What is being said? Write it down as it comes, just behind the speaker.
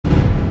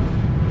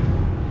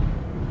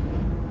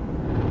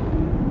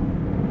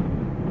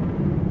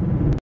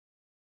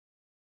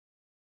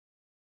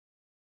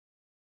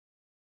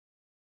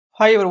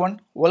Hi everyone,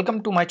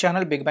 welcome to my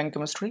channel Big Bang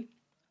Chemistry,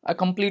 a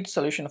complete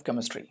solution of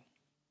chemistry.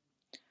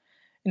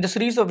 In the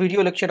series of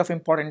video lecture of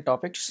important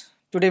topics,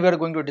 today we are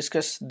going to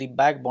discuss the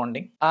back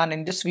bonding, and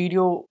in this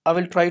video I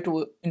will try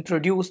to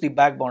introduce the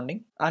back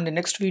bonding, and in the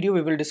next video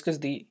we will discuss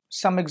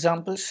some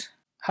examples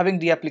having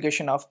the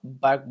application of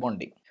back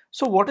bonding.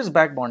 So what is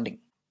back bonding?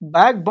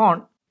 Back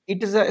bond,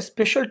 it is a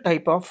special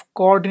type of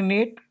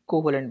coordinate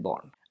covalent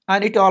bond,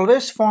 and it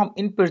always forms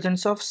in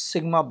presence of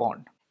sigma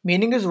bond.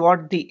 Meaning is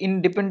what the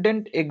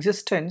independent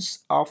existence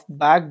of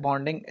back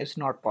bonding is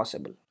not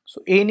possible.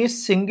 So any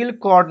single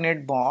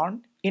coordinate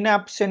bond in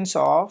absence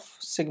of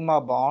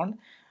sigma bond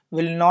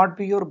will not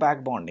be your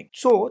back bonding.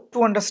 So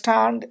to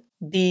understand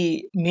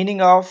the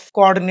meaning of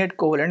coordinate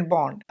covalent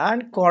bond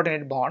and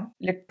coordinate bond,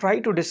 let's try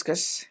to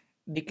discuss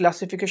the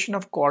classification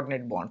of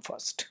coordinate bond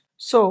first.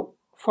 So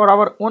for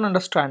our own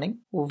understanding,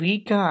 we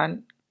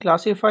can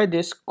classify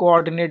this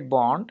coordinate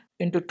bond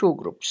into two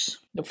groups.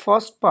 The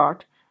first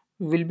part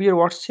will be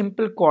what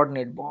simple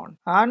coordinate bond,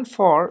 and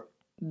for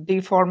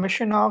the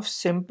formation of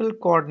simple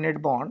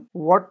coordinate bond,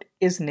 what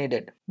is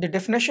needed? The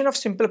definition of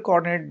simple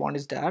coordinate bond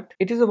is that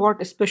it is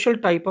a special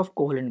type of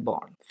covalent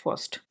bond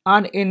first,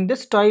 and in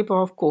this type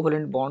of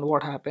covalent bond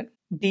what happen?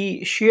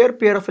 The shear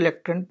pair of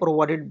electron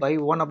provided by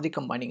one of the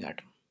combining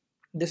atom.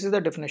 This is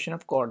the definition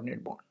of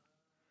coordinate bond.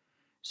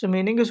 So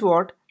meaning is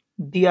what?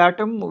 The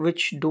atom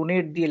which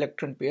donate the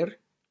electron pair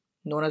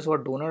known as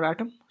what? Donor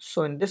atom.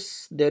 So in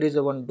this there is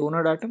one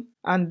donor atom,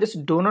 and this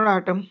donor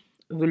atom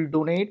will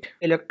donate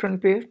electron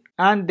pair,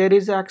 and there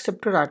is an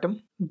acceptor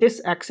atom. This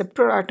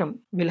acceptor atom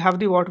will have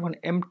the one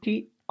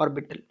empty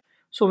orbital.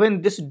 So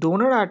when this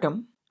donor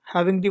atom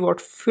having the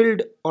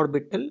filled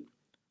orbital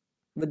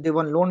with the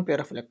one lone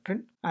pair of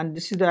electron, and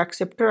this is the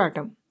acceptor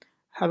atom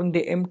having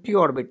the empty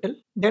orbital,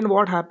 then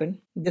what happen?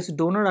 This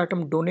donor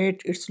atom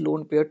donates its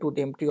lone pair to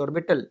the empty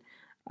orbital,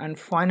 and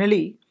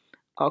finally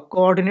a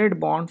coordinate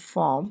bond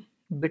form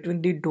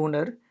between the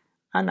donor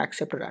and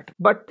acceptor atom.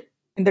 But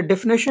in the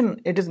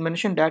definition it is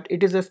mentioned that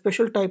it is a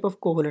special type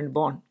of covalent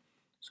bond.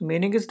 So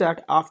meaning is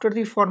that after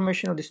the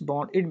formation of this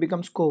bond it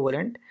becomes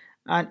covalent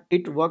and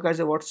it works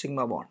as a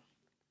sigma bond.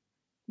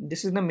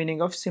 This is the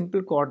meaning of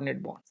simple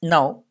coordinate bond.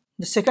 Now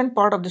the second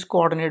part of this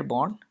coordinate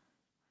bond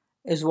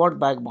is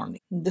back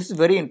bonding. This is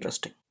very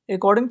interesting.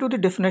 According to the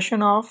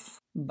definition of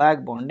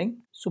back bonding,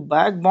 so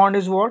back bond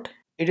is what?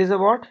 It is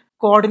a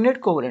coordinate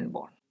covalent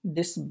bond.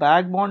 This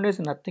back bond is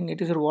nothing, it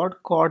is a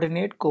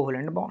coordinate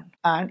covalent bond,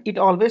 and it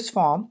always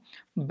forms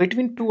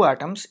between two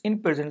atoms in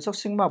presence of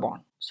sigma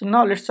bond. So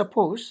now let's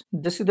suppose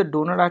this is the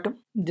donor atom,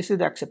 this is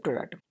the acceptor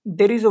atom.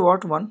 There is a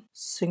one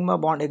sigma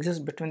bond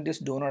exists between this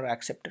donor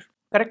acceptor,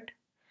 correct?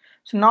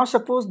 So now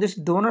suppose this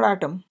donor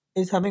atom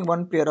is having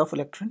one pair of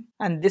electron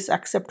and this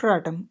acceptor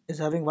atom is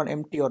having one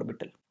empty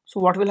orbital.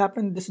 So what will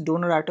happen? This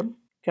donor atom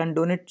can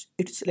donate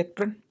its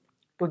electron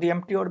to the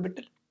empty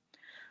orbital.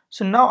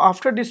 So now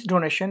after this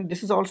donation,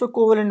 this is also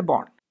covalent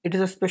bond. It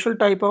is a special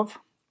type of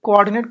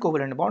coordinate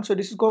covalent bond. So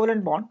this is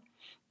covalent bond.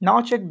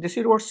 Now check, this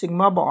is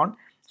sigma bond.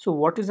 So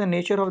what is the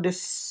nature of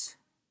this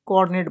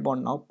coordinate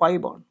bond now? Pi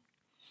bond.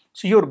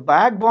 So your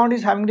back bond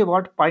is having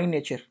the pi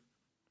nature.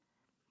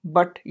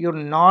 But your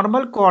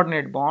normal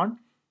coordinate bond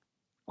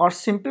or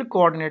simple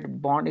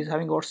coordinate bond is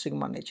having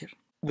sigma nature.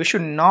 We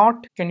should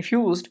not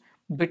confuse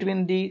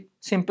between the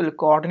simple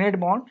coordinate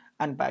bond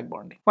and back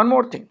bonding. One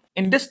more thing.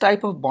 In this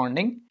type of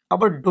bonding,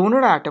 our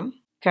donor atom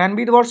can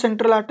be the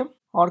central atom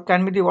or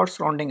can be the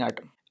surrounding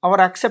atom. Our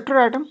acceptor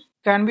atom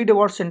can be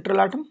the central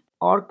atom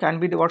or can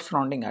be the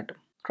surrounding atom,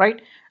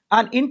 right?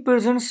 And in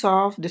presence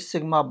of this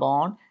sigma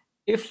bond,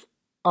 if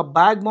a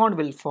back bond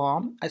will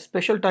form, a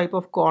special type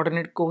of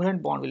coordinate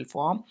covalent bond will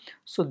form.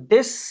 So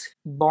this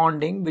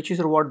bonding, which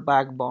is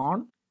back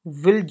bond,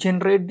 will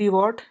generate the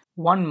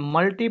one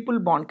multiple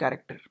bond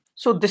character.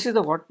 So this is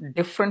the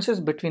differences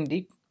between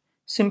the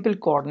simple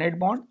coordinate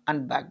bond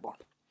and back bond.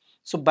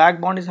 So back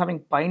bond is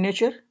having pi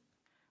nature,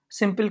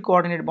 simple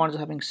coordinate bond is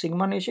having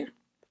sigma nature.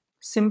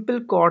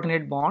 Simple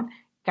coordinate bond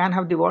can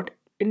have the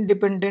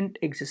independent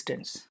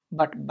existence,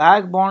 but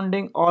back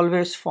bonding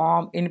always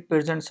form in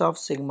presence of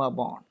sigma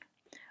bond,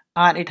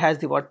 and it has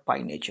the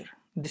pi nature.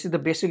 This is the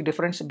basic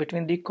difference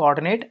between the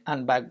coordinate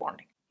and back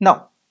bonding.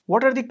 Now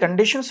what are the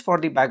conditions for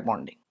the back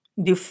bonding?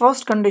 The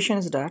first condition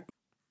is that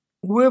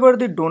whoever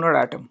the donor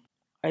atom,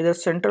 either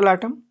central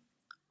atom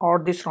or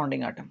the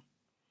surrounding atom,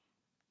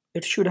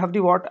 it should have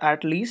the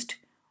at least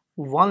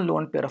one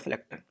lone pair of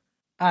electron,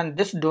 and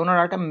this donor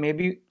atom may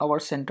be our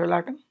central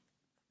atom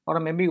or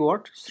maybe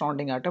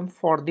surrounding atom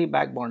for the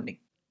back bonding.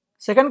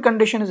 Second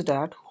condition is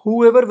that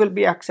whoever will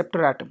be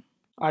acceptor atom,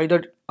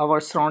 either our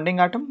surrounding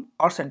atom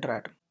or center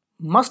atom,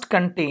 must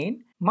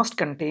contain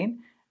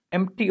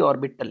empty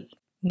orbital.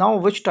 Now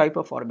which type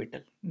of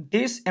orbital?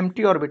 This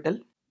empty orbital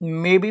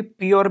may be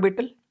p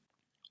orbital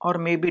or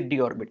maybe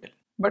d orbital,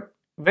 but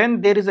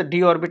when there is a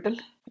d orbital,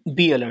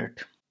 be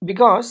alert,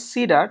 because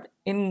see that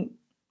in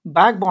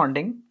back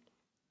bonding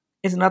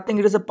is nothing,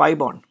 it is a pi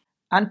bond,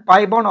 and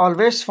pi bond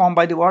always formed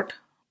by the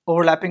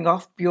overlapping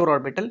of pure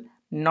orbital,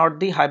 not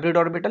the hybrid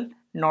orbital,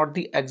 not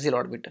the axial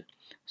orbital.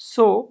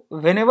 So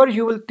whenever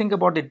you will think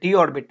about the d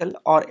orbital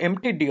or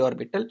empty d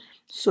orbital,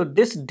 so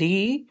this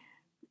d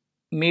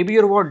maybe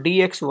your what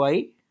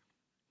dxy,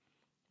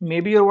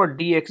 maybe your what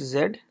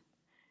dxz,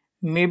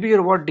 maybe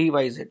your what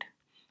dyz,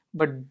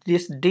 but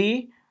this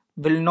d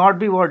will not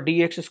be what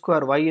dx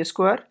square y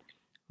square,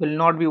 will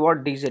not be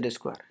what dz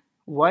square.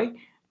 Why?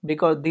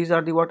 Because these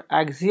are the what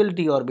axial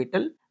d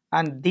orbital,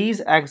 and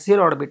these axial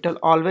orbital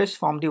always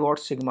form the what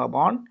sigma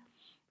bond,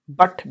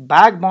 but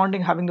back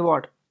bonding having the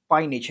what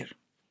pi nature.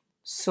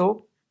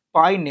 So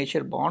pi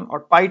nature bond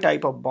or pi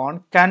type of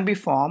bond can be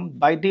formed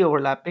by the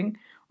overlapping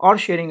or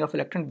sharing of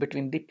electron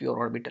between the pure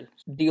orbitals.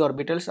 D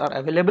orbitals are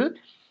available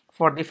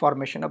for the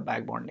formation of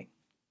back bonding.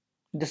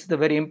 This is the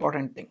very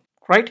important thing,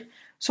 right?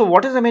 So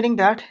what is the meaning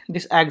that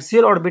this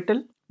axial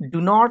orbital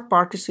do not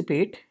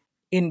participate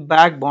in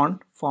back bond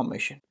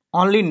formation.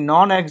 Only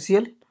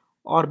non-axial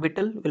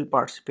orbital will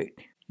participate.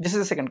 This is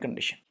the second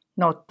condition.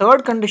 Now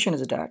third condition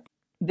is that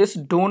this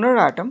donor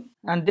atom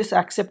and this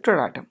acceptor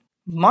atom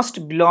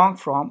must belong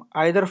from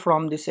either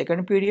from the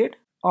second period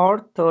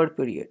or third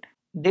period.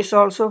 This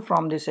also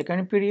from the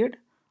second period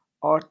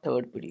or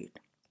third period.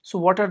 So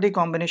what are the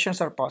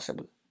combinations are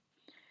possible?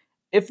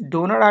 If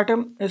donor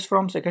atom is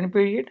from second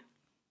period,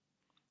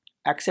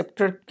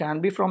 acceptor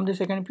can be from the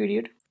second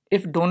period.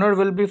 If donor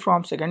will be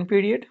from second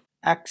period,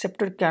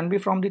 acceptor can be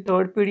from the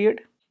third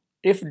period.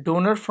 If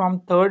donor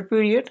from third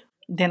period,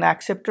 then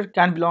acceptor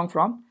can belong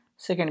from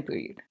second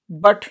period.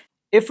 But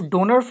if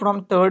donor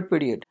from third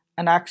period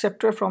and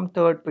acceptor from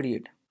third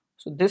period,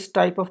 so this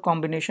type of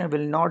combination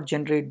will not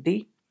generate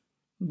the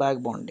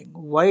back bonding.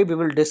 Why? We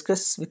will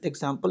discuss with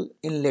example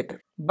in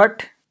later.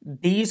 But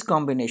these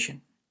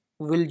combination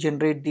will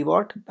generate the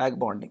what? Back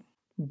bonding.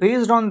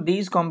 Based on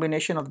these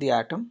combination of the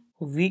atom,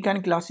 we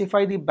can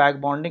classify the back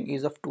bonding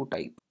is of two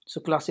types.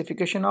 So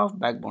classification of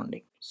back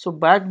bonding. So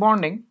back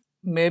bonding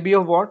may be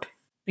of what?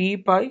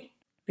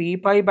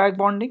 ppi back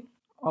bonding,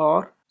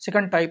 or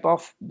second type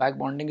of back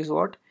bonding is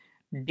what?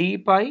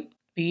 dpi,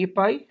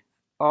 ppi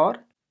or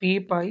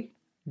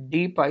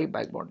ppi-dpi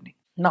back bonding.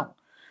 Now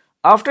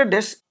after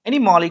this, any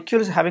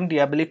molecules having the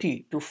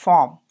ability to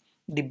form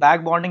the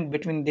back bonding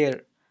between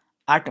their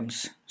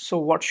atoms. So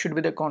what should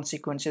be the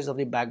consequences of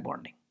the back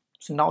bonding?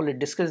 So now let's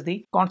discuss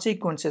the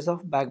consequences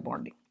of back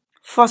bonding.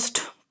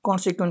 First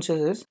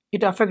consequences is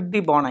it affects the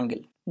bond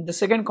angle. The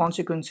second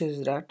consequence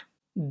is that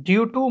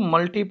due to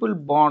multiple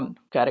bond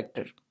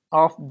character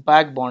of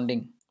back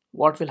bonding,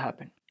 what will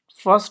happen?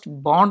 First,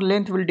 bond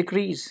length will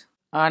decrease,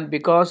 and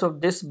because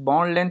of this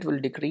bond length will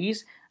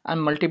decrease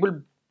and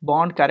multiple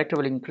bond character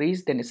will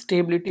increase, then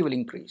stability will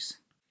increase.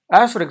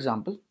 As for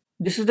example,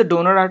 this is the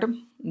donor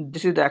atom,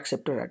 this is the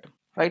acceptor atom,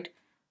 right?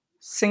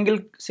 Single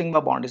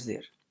sigma bond is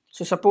there.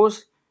 So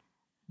suppose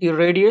the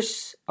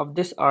radius of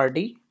this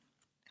RD,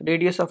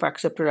 radius of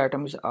acceptor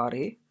atom is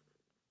RA,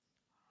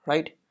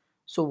 right?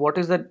 So what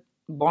is the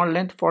bond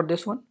length for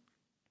this one?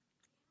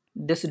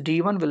 This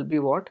D1 will be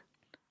what?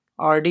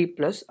 RD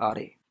plus RA.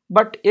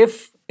 But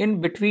if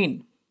in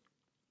between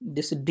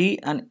this D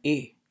and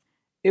A,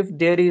 if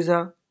there is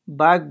a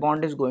back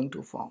bond is going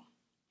to form,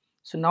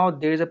 so now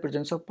there is a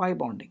presence of pi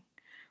bonding.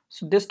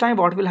 So this time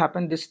what will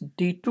happen? This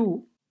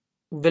D2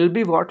 will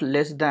be what?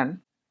 Less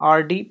than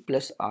RD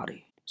plus RA.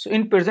 So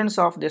in presence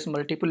of this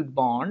multiple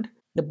bond,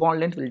 the bond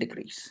length will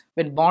decrease.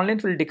 When bond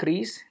length will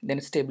decrease,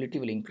 then stability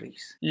will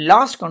increase.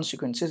 Last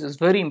consequences is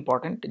very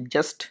important.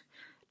 Just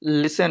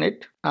listen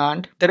it,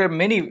 and there are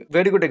many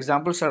very good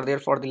examples are there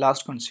for the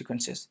last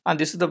consequences, and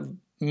this is the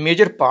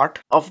major part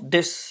of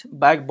this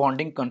back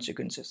bonding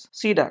consequences.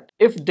 See that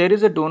if there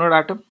is a donor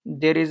atom,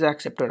 there is an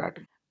acceptor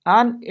atom,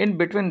 and in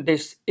between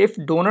this, if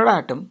donor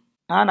atom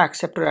and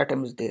acceptor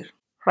atom is there,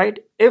 right?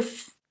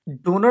 If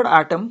donor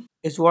atom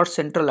is what?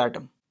 Central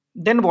atom,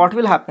 then what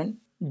will happen?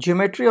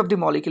 Geometry of the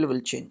molecule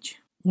will change.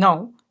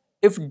 Now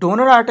if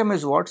donor atom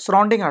is what?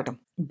 Surrounding atom,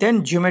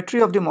 then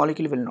geometry of the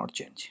molecule will not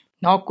change.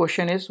 Now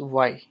question is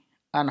why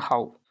and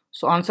how.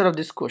 So answer of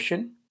this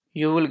question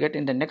you will get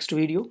in the next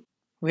video,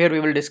 where we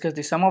will discuss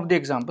the some of the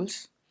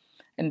examples.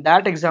 In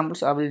that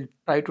examples I will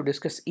try to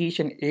discuss each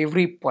and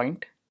every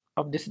point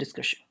of this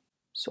discussion.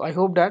 So I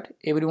hope that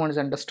everyone is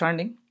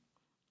understanding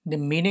the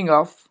meaning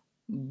of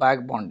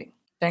back bonding.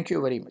 Thank you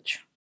very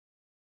much.